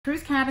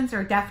Cruise cabins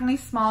are definitely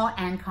small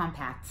and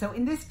compact. So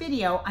in this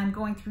video, I'm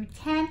going through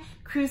 10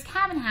 cruise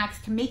cabin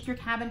hacks to make your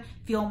cabin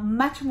feel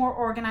much more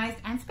organized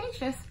and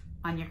spacious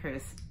on your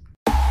cruise.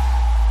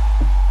 Hi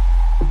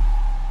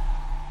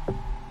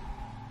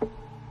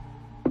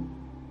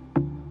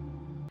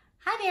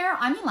there,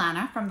 I'm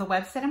Ilana from the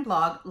website and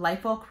blog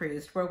Life Well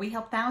Cruised, where we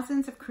help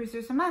thousands of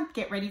cruisers a month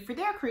get ready for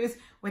their cruise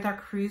with our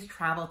cruise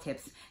travel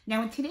tips.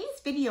 Now in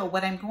today's video,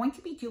 what I'm going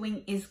to be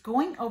doing is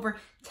going over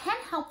 10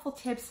 helpful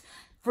tips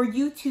for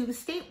you to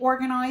stay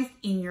organized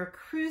in your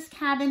cruise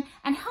cabin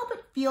and help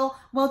it feel,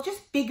 well,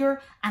 just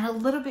bigger and a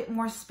little bit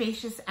more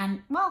spacious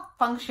and, well,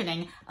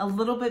 functioning a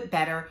little bit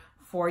better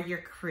for your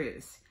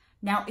cruise.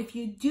 Now, if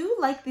you do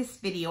like this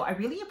video, I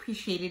really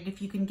appreciate it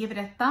if you can give it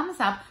a thumbs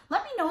up.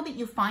 Let me know that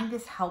you find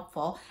this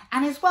helpful.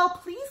 And as well,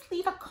 please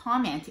leave a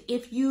comment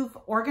if you've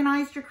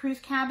organized your cruise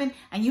cabin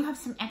and you have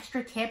some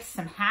extra tips,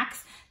 some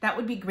hacks. That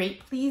would be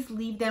great. Please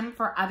leave them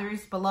for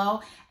others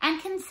below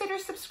and consider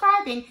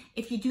subscribing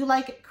if you do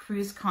like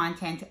cruise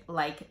content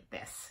like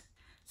this.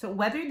 So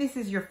whether this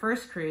is your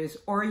first cruise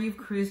or you've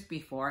cruised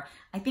before,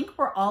 I think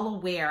we're all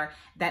aware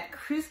that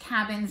cruise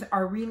cabins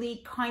are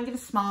really kind of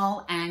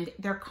small and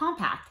they're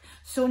compact.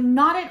 So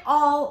not at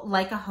all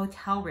like a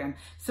hotel room.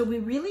 So we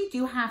really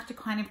do have to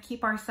kind of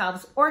keep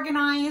ourselves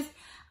organized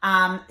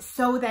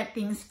so that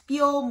things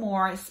feel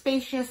more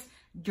spacious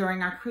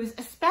during our cruise,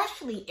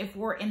 especially if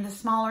we're in the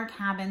smaller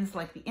cabins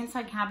like the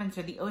inside cabins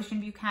or the ocean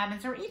view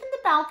cabins or even the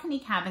balcony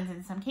cabins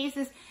in some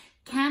cases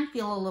can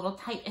feel a little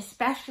tight,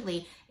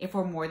 especially if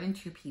we're more than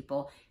 2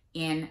 people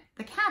in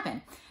the cabin.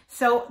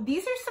 So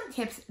these are some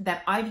tips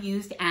that I've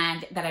used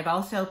and that I've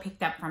also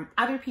picked up from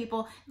other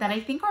people that I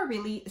think are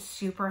really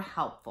super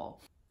helpful.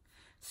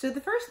 So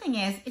the first thing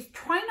is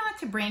try not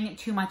to bring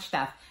too much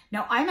stuff.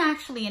 Now, I'm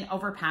actually an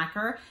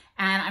overpacker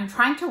and I'm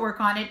trying to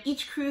work on it.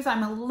 Each cruise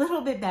I'm a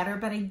little bit better,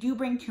 but I do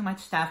bring too much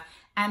stuff.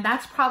 And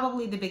that's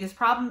probably the biggest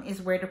problem,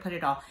 is where to put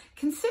it all.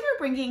 Consider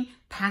bringing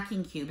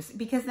packing cubes,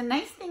 because the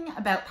nice thing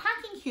about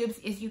packing cubes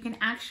is you can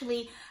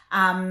actually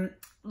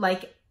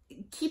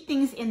keep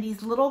things in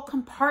these little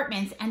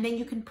compartments and then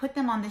you can put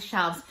them on the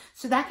shelves.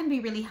 So that can be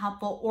really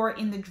helpful, or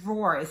in the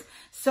drawers.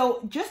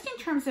 So just in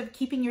terms of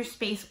keeping your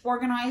space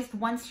organized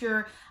once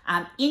you're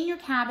in your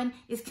cabin,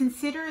 is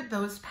consider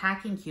those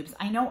packing cubes.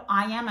 I know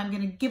I am. I'm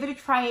going to give it a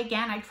try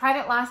again. I tried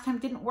it last time,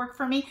 didn't work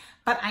for me,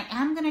 but I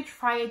am going to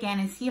try again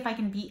and see if I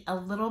can be a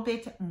little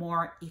bit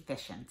more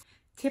efficient.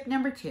 Tip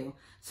number 2,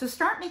 so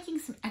start making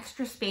some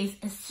extra space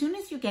as soon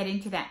as you get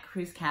into that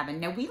cruise cabin.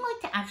 Now, we like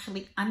to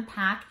actually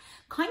unpack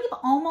kind of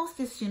almost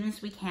as soon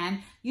as we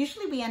can.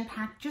 Usually we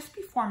unpack just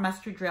before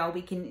muster drill.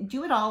 We can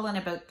do it all in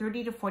about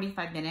 30 to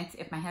 45 minutes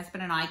if my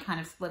husband and I kind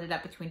of split it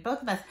up between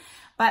both of us.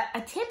 But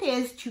a tip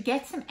is to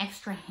get some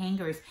extra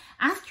hangers.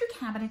 Ask your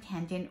cabin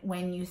attendant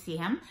when you see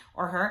him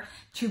or her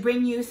to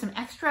bring you some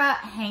extra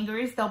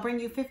hangers. They'll bring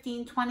you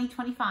 15, 20,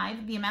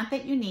 25, the amount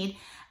that you need.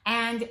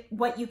 And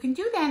what you can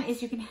do then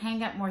is you can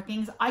hang up more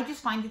things. I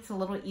just find it's a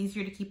little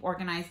easier to keep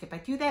organized if I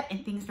do that,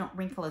 and things don't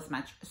wrinkle as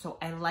much. So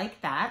I like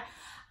that.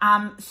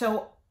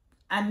 So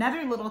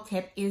another little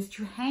tip is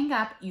to hang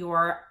up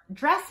your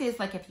dresses.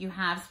 Like if you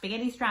have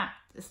spaghetti strap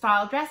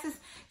style dresses,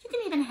 you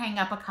can even hang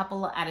up a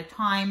couple at a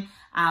time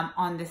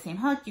on the same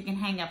hook. You can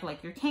hang up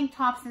like your tank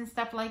tops and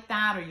stuff like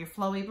that, or your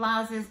flowy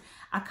blouses,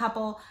 a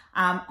couple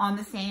on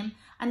the same.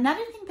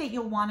 Another thing that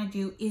you'll want to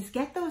do is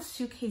get those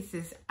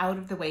suitcases out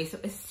of the way. So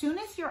as soon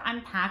as you're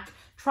unpacked,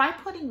 try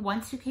putting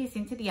one suitcase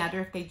into the other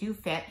if they do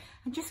fit,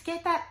 and just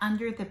get that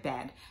under the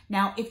bed.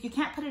 Now, if you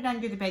can't put it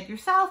under the bed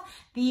yourself,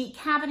 the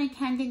cabin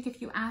attendant, if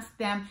you ask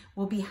them,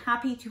 will be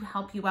happy to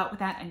help you out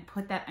with that and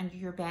put that under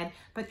your bed.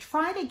 But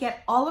try to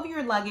get all of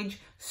your luggage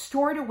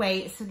stored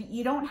away so that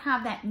you don't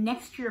have that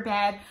next to your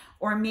bed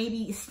or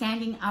maybe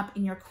standing up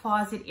in your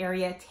closet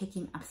area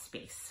taking up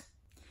space.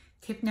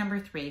 Tip number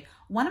 3,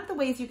 one of the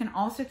ways you can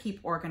also keep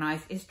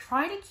organized is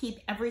try to keep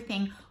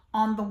everything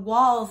on the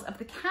walls of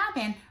the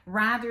cabin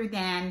rather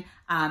than,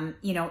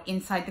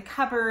 inside the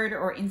cupboard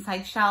or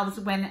inside shelves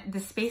when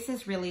the space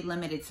is really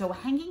limited. So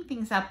hanging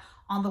things up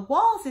on the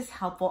walls is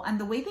helpful. And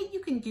the way that you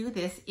can do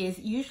this is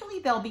usually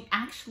there'll be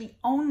actually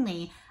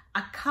only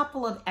a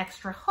couple of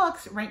extra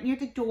hooks right near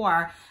the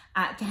door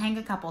to hang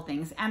a couple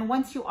things. And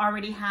once you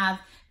already have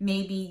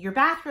maybe your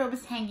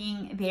bathrobes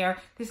hanging there,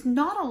 there's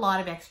not a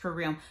lot of extra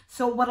room.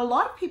 So what a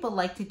lot of people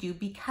like to do,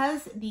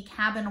 because the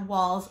cabin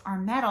walls are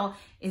metal,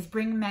 is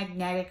bring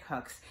magnetic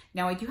hooks.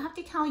 Now, I do have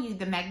to tell you,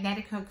 the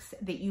magnetic hooks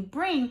that you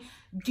bring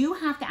do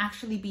have to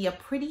actually be a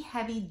pretty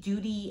heavy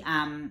duty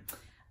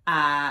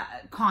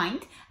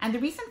kind. And the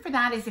reason for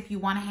that is if you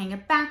want to hang a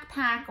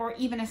backpack or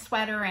even a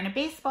sweater and a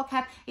baseball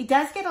cap, it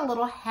does get a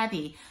little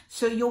heavy.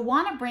 So you'll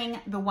want to bring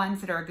the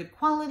ones that are good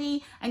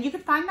quality, and you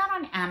can find that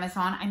on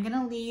Amazon. I'm going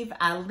to leave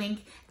a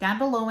link down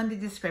below in the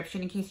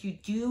description in case you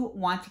do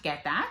want to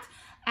get that.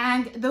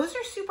 And those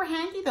are super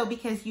handy though,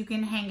 because you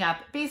can hang up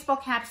baseball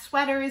caps,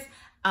 sweaters,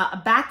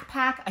 a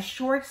backpack, a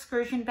shore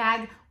excursion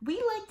bag.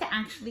 We like to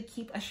actually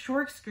keep a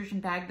shore excursion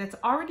bag that's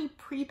already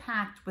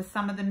pre-packed with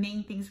some of the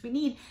main things we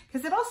need,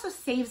 because it also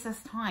saves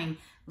us time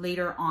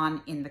later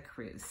on in the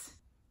cruise.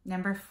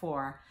 Number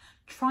 4,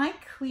 try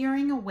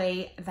clearing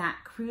away that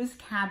cruise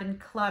cabin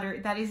clutter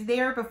that is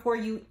there before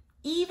you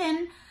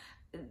even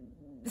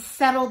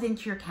settled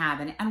into your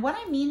cabin. And what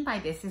I mean by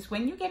this is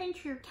when you get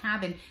into your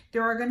cabin,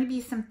 there are going to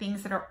be some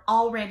things that are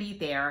already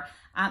there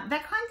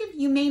that kind of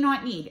you may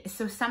not need.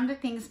 So some of the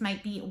things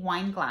might be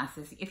wine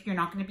glasses. If you're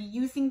not going to be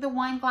using the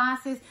wine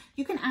glasses,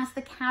 you can ask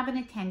the cabin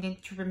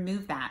attendant to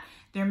remove that.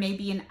 There may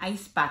be an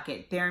ice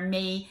bucket. There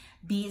may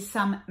be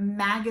some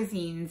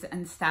magazines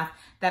and stuff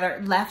that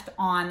are left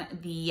on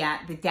the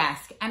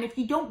desk. And if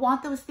you don't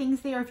want those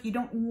things there, if you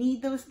don't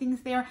need those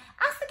things there,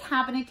 ask the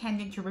cabin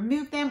attendant to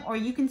remove them, or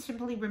you can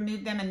simply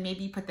remove them and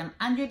maybe put them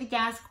under the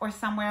desk or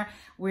somewhere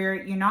where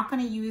you're not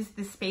going to use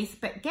the space,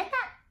 but get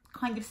that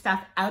kind of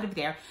stuff out of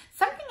there.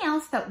 Something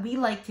else that we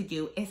like to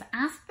do is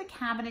ask the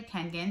cabin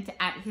attendant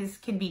at his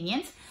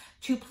convenience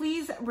to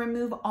please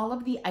remove all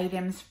of the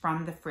items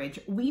from the fridge.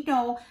 We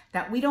know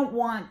that we don't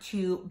want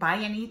to buy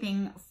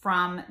anything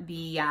from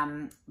the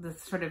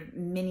sort of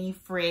mini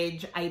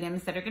fridge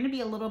items that are going to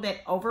be a little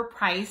bit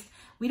overpriced.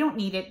 We don't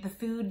need it. The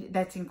food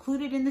that's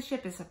included in the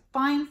ship is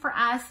fine for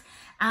us.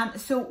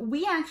 So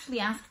we actually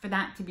ask for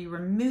that to be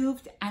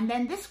removed. And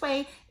then this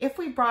way, if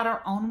we brought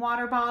our own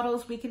water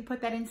bottles, we can put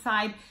that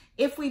inside.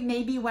 If we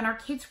maybe, when our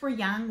kids were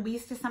young, we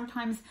used to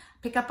sometimes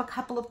pick up a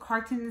couple of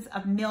cartons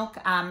of milk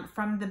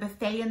from the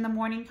buffet in the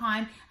morning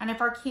time. And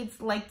if our kids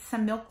liked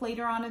some milk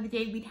later on in the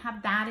day, we'd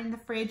have that in the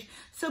fridge.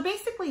 So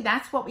basically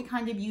that's what we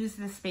kind of use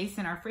the space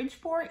in our fridge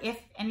for. If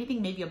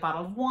anything, maybe a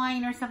bottle of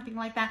wine or something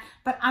like that.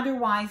 But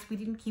otherwise, we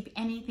didn't keep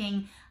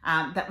anything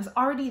that was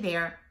already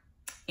there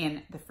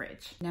in the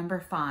fridge. Number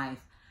 5,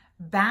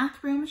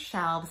 bathroom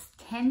shelves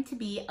tend to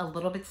be a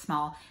little bit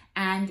small,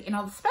 and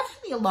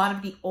especially a lot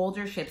of the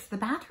older ships, the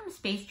bathroom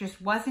space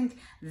just wasn't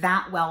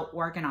that well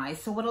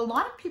organized. So what a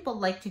lot of people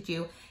like to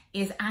do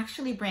is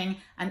actually bring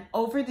an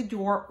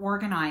over-the-door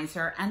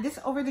organizer, and this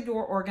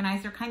over-the-door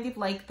organizer, kind of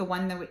like the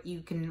one that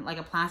you can, like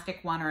a plastic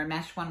one or a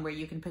mesh one where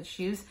you can put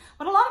shoes.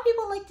 What a lot of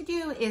people like to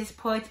do is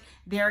put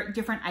their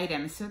different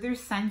items. So their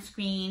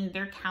sunscreen,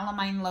 their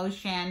calamine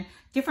lotion,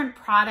 different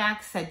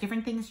products,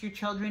 different things your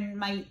children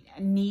might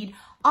need,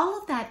 all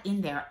of that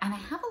in there. And I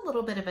have a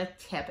little bit of a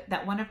tip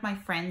that one of my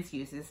friends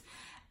uses.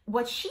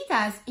 What she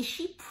does is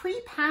she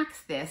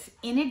pre-packs this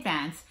in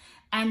advance,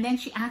 and then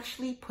she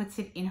actually puts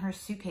it in her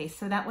suitcase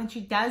so that when she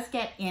does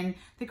get in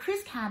the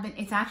cruise cabin,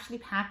 it's actually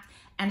packed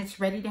and it's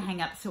ready to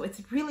hang up. So it's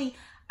really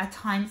a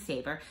time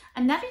saver.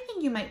 Another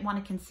thing you might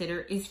want to consider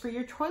is for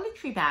your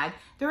toiletry bag.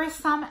 There are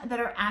some that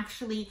are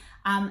actually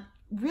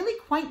really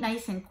quite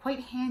nice and quite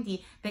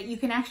handy that you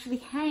can actually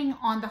hang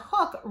on the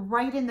hook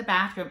right in the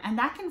bathroom, and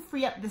that can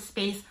free up the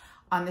space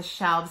on the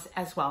shelves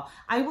as well.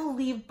 I will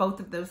leave both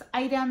of those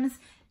items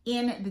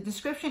in the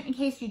description in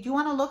case you do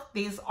want to look.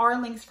 These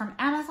are links from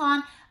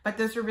Amazon, but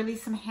those are really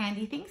some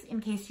handy things in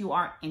case you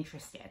are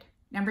interested.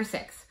 Number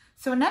 6.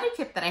 So another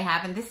tip that I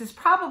have, and this is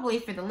probably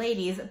for the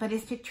ladies, but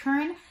is to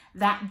turn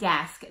that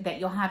desk that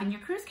you'll have in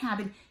your cruise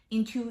cabin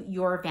into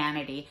your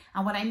vanity.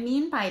 And what I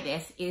mean by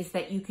this is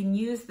that you can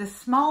use the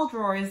small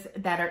drawers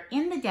that are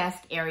in the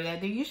desk area.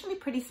 They're usually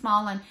pretty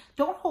small and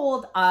don't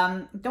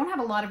have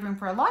a lot of room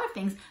for a lot of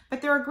things,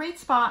 but they're a great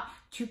spot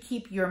to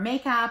keep your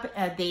makeup.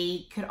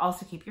 They could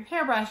also keep your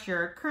hairbrush,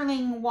 your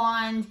curling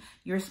wand,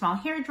 your small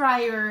hair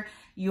dryer,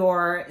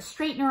 your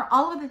straightener,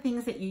 all of the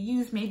things that you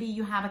use. Maybe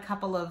you have a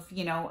couple of,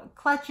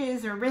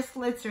 clutches or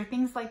wristlets or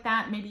things like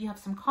that. Maybe you have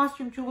some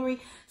costume jewelry.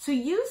 So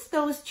use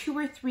those 2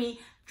 or 3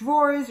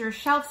 drawers or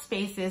shelf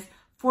spaces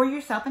for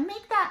yourself and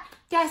make that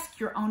desk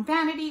your own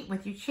vanity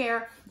with your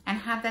chair and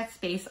have that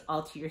space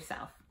all to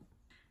yourself.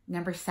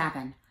 Number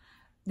 7.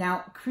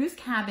 Now, cruise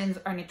cabins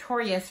are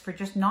notorious for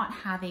just not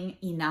having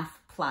enough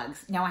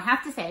plugs. Now, I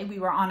have to say, we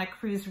were on a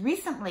cruise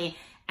recently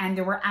and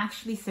there were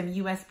actually some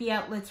USB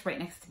outlets right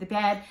next to the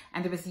bed,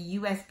 and there was a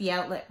USB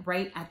outlet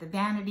right at the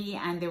vanity,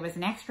 and there was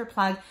an extra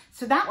plug.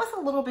 So that was a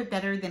little bit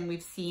better than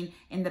we've seen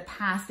in the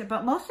past,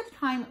 but most of the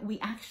time we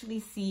actually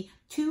see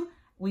 2.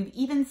 We've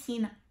even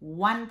seen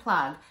 1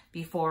 plug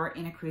before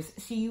in a cruise.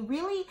 So you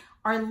really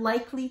are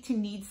likely to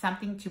need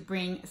something to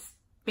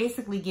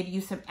basically give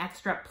you some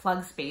extra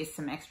plug space,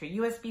 some extra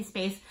USB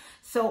space.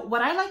 So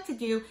what I like to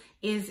do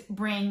is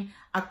bring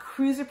a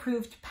cruise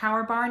approved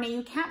power bar. Now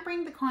you can't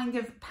bring the kind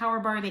of power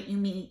bar that you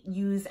may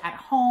use at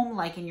home,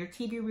 like in your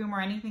TV room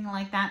or anything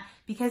like that,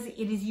 because it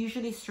is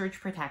usually surge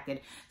protected.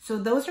 So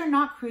those are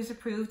not cruise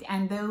approved,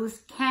 and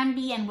those can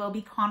be and will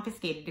be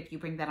confiscated if you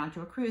bring that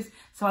onto a cruise.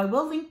 So I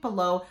will link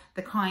below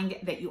the kind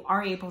that you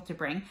are able to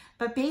bring.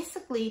 But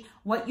basically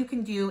what you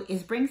can do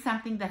is bring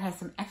something that has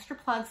some extra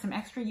plugs, some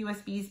extra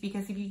USBs,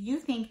 because if you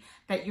think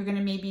that you're going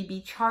to maybe be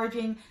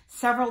charging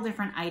several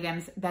different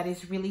items, that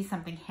is really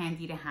something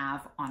handy to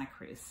have on a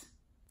cruise.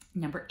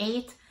 Number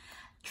 8,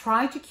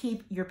 try to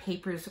keep your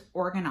papers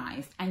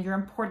organized, and your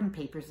important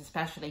papers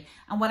especially.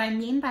 And what I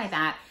mean by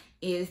that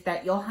is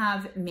that you'll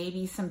have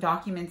maybe some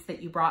documents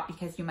that you brought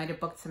because you might have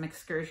booked some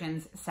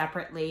excursions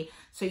separately.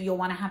 So you'll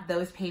want to have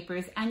those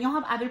papers, and you'll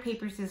have other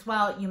papers as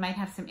well. You might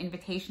have some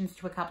invitations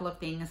to a couple of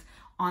things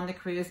on the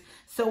cruise.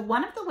 So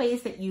one of the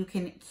ways that you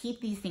can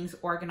keep these things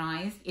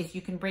organized is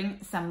you can bring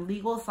some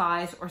legal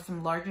size or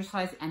some larger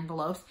size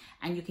envelopes,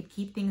 and you could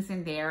keep things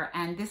in there.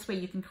 And this way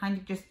you can kind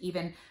of just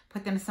even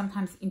put them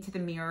sometimes into the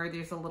mirror.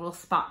 There's a little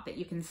spot that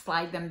you can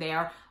slide them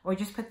there, or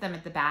just put them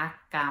at the back,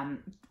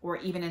 or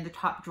even in the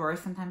top drawer.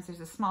 Sometimes there's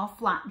a small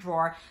flat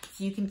drawer,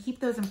 so you can keep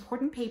those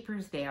important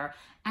papers there.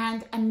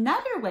 And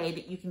another way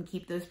that you can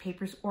keep those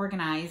papers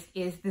organized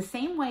is the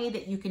same way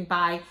that you can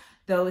buy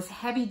those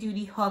heavy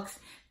duty hooks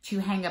to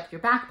hang up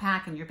your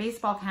backpack and your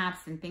baseball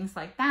caps and things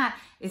like that,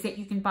 is that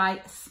you can buy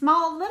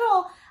small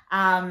little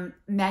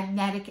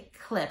magnetic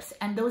clips.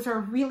 And those are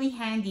really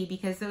handy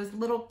because those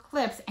little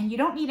clips, and you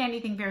don't need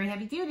anything very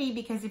heavy duty,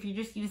 because if you're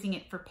just using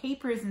it for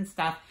papers and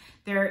stuff,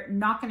 they're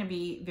not going to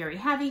be very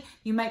heavy.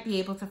 You might be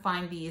able to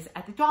find these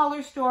at the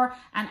dollar store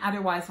and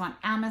otherwise on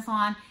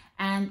Amazon.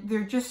 And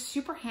they're just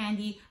super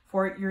handy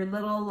for your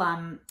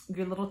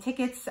little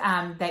tickets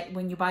that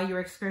when you buy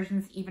your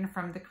excursions, even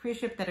from the cruise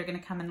ship, that are going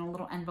to come in a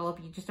little envelope.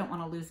 You just don't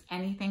want to lose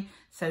anything.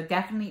 So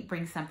definitely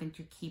bring something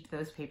to keep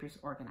those papers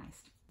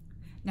organized.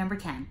 Number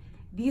 10,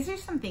 these are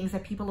some things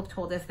that people have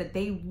told us that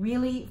they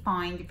really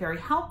find very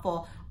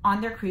helpful on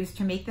their cruise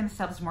to make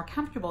themselves more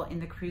comfortable in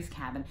the cruise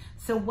cabin.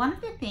 So one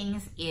of the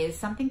things is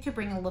something to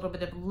bring a little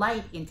bit of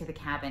light into the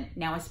cabin.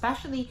 Now,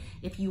 especially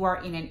if you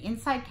are in an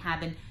inside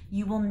cabin,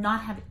 you will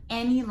not have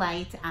any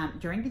light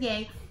during the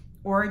day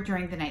or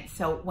during the night.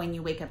 So when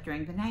you wake up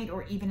during the night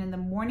or even in the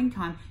morning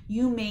time,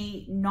 you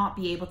may not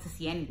be able to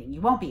see anything.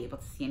 You won't be able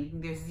to see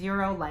anything. There's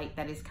zero light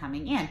that is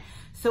coming in.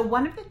 So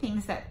one of the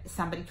things that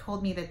somebody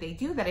told me that they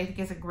do that I think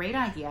is a great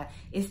idea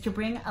is to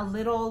bring a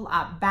little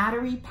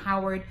battery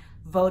powered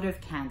votive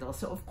candle.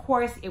 So of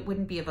course it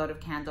wouldn't be a votive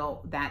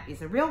candle that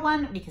is a real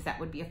one, because that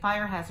would be a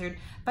fire hazard,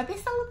 but they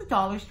sell at the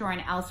dollar store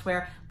and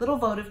elsewhere little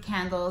votive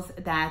candles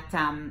that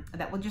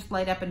that will just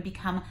light up and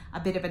become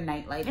a bit of a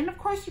nightlight. And of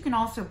course you can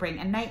also bring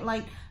a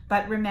nightlight,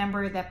 but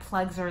remember that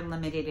plugs are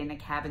limited in a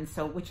cabin,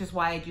 so which is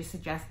why I do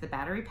suggest the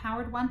battery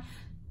powered one.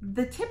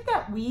 The tip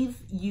that we've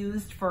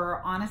used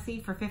for,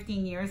 honestly, for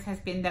 15 years has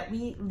been that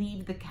we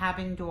leave the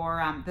cabin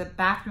door, the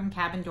bathroom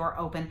cabin door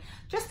open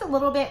just a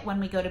little bit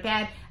when we go to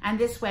bed. And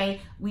this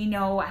way we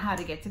know how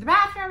to get to the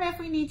bathroom if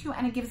we need to,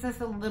 and it gives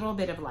us a little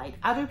bit of light.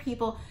 Other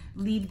people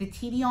leave the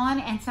TV on,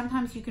 and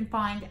sometimes you can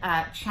find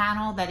a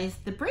channel that is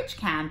the bridge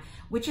cam,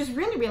 which is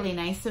really, really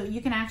nice. So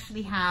you can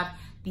actually have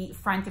the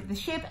front of the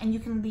ship and you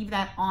can leave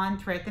that on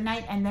throughout the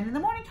night, and then in the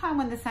morning time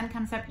when the sun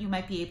comes up, you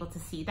might be able to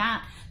see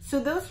that.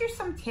 So those are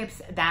some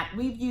tips that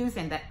we've used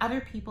and that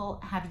other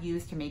people have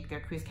used to make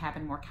their cruise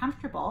cabin more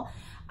comfortable.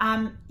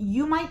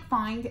 You might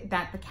find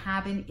that the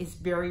cabin is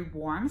very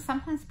warm.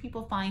 Sometimes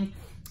people find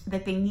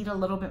that they need a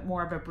little bit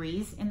more of a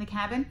breeze in the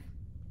cabin.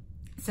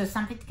 So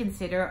something to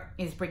consider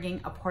is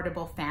bringing a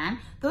portable fan.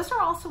 Those are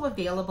also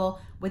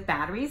available with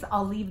batteries.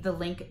 I'll leave the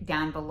link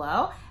down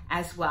below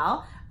as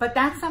well, but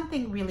that's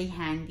something really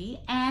handy.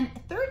 And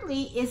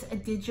thirdly is a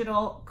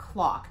digital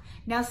clock.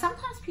 Now,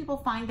 sometimes people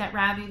find that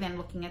rather than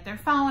looking at their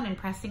phone and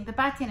pressing the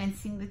button and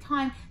seeing the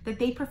time, that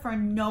they prefer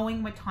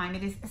knowing what time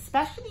it is,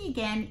 especially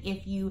again,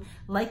 if you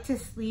like to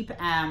sleep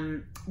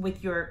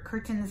with your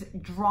curtains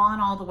drawn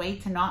all the way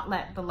to not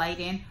let the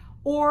light in,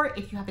 or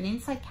if you have an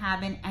inside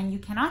cabin and you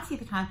cannot see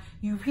the time,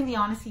 you really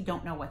honestly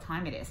don't know what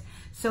time it is.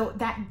 So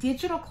that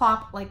digital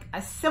clock, like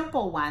a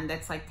simple one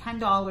that's like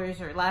 $10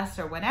 or less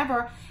or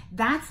whatever,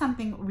 that's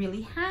something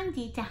really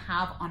handy to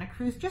have on a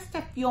cruise just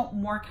to feel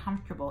more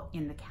comfortable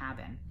in the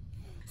cabin.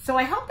 So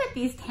I hope that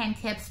these 10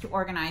 tips to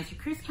organize your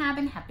cruise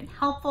cabin have been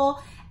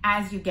helpful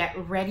as you get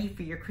ready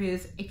for your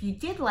cruise. If you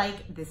did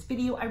like this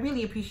video, I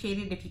really appreciate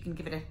it if you can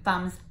give it a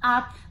thumbs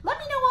up. Let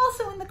me know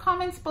also in the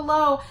comments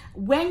below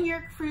when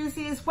your cruise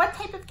is, what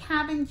type of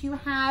cabin do you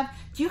have?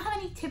 Do you have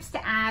any tips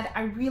to add?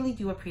 I really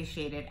do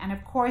appreciate it. And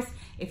of course,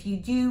 if you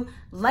do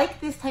like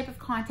this type of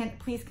content,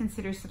 please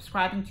consider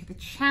subscribing to the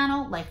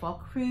channel, Life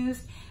While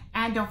Cruised.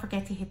 And don't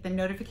forget to hit the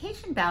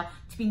notification bell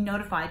to be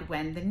notified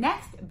when the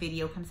next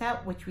video comes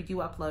out, which we do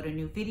upload a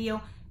new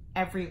video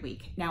every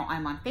week. Now,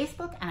 I'm on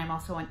Facebook and I'm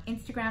also on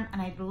Instagram,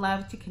 and I'd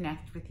love to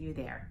connect with you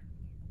there.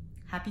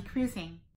 Happy cruising.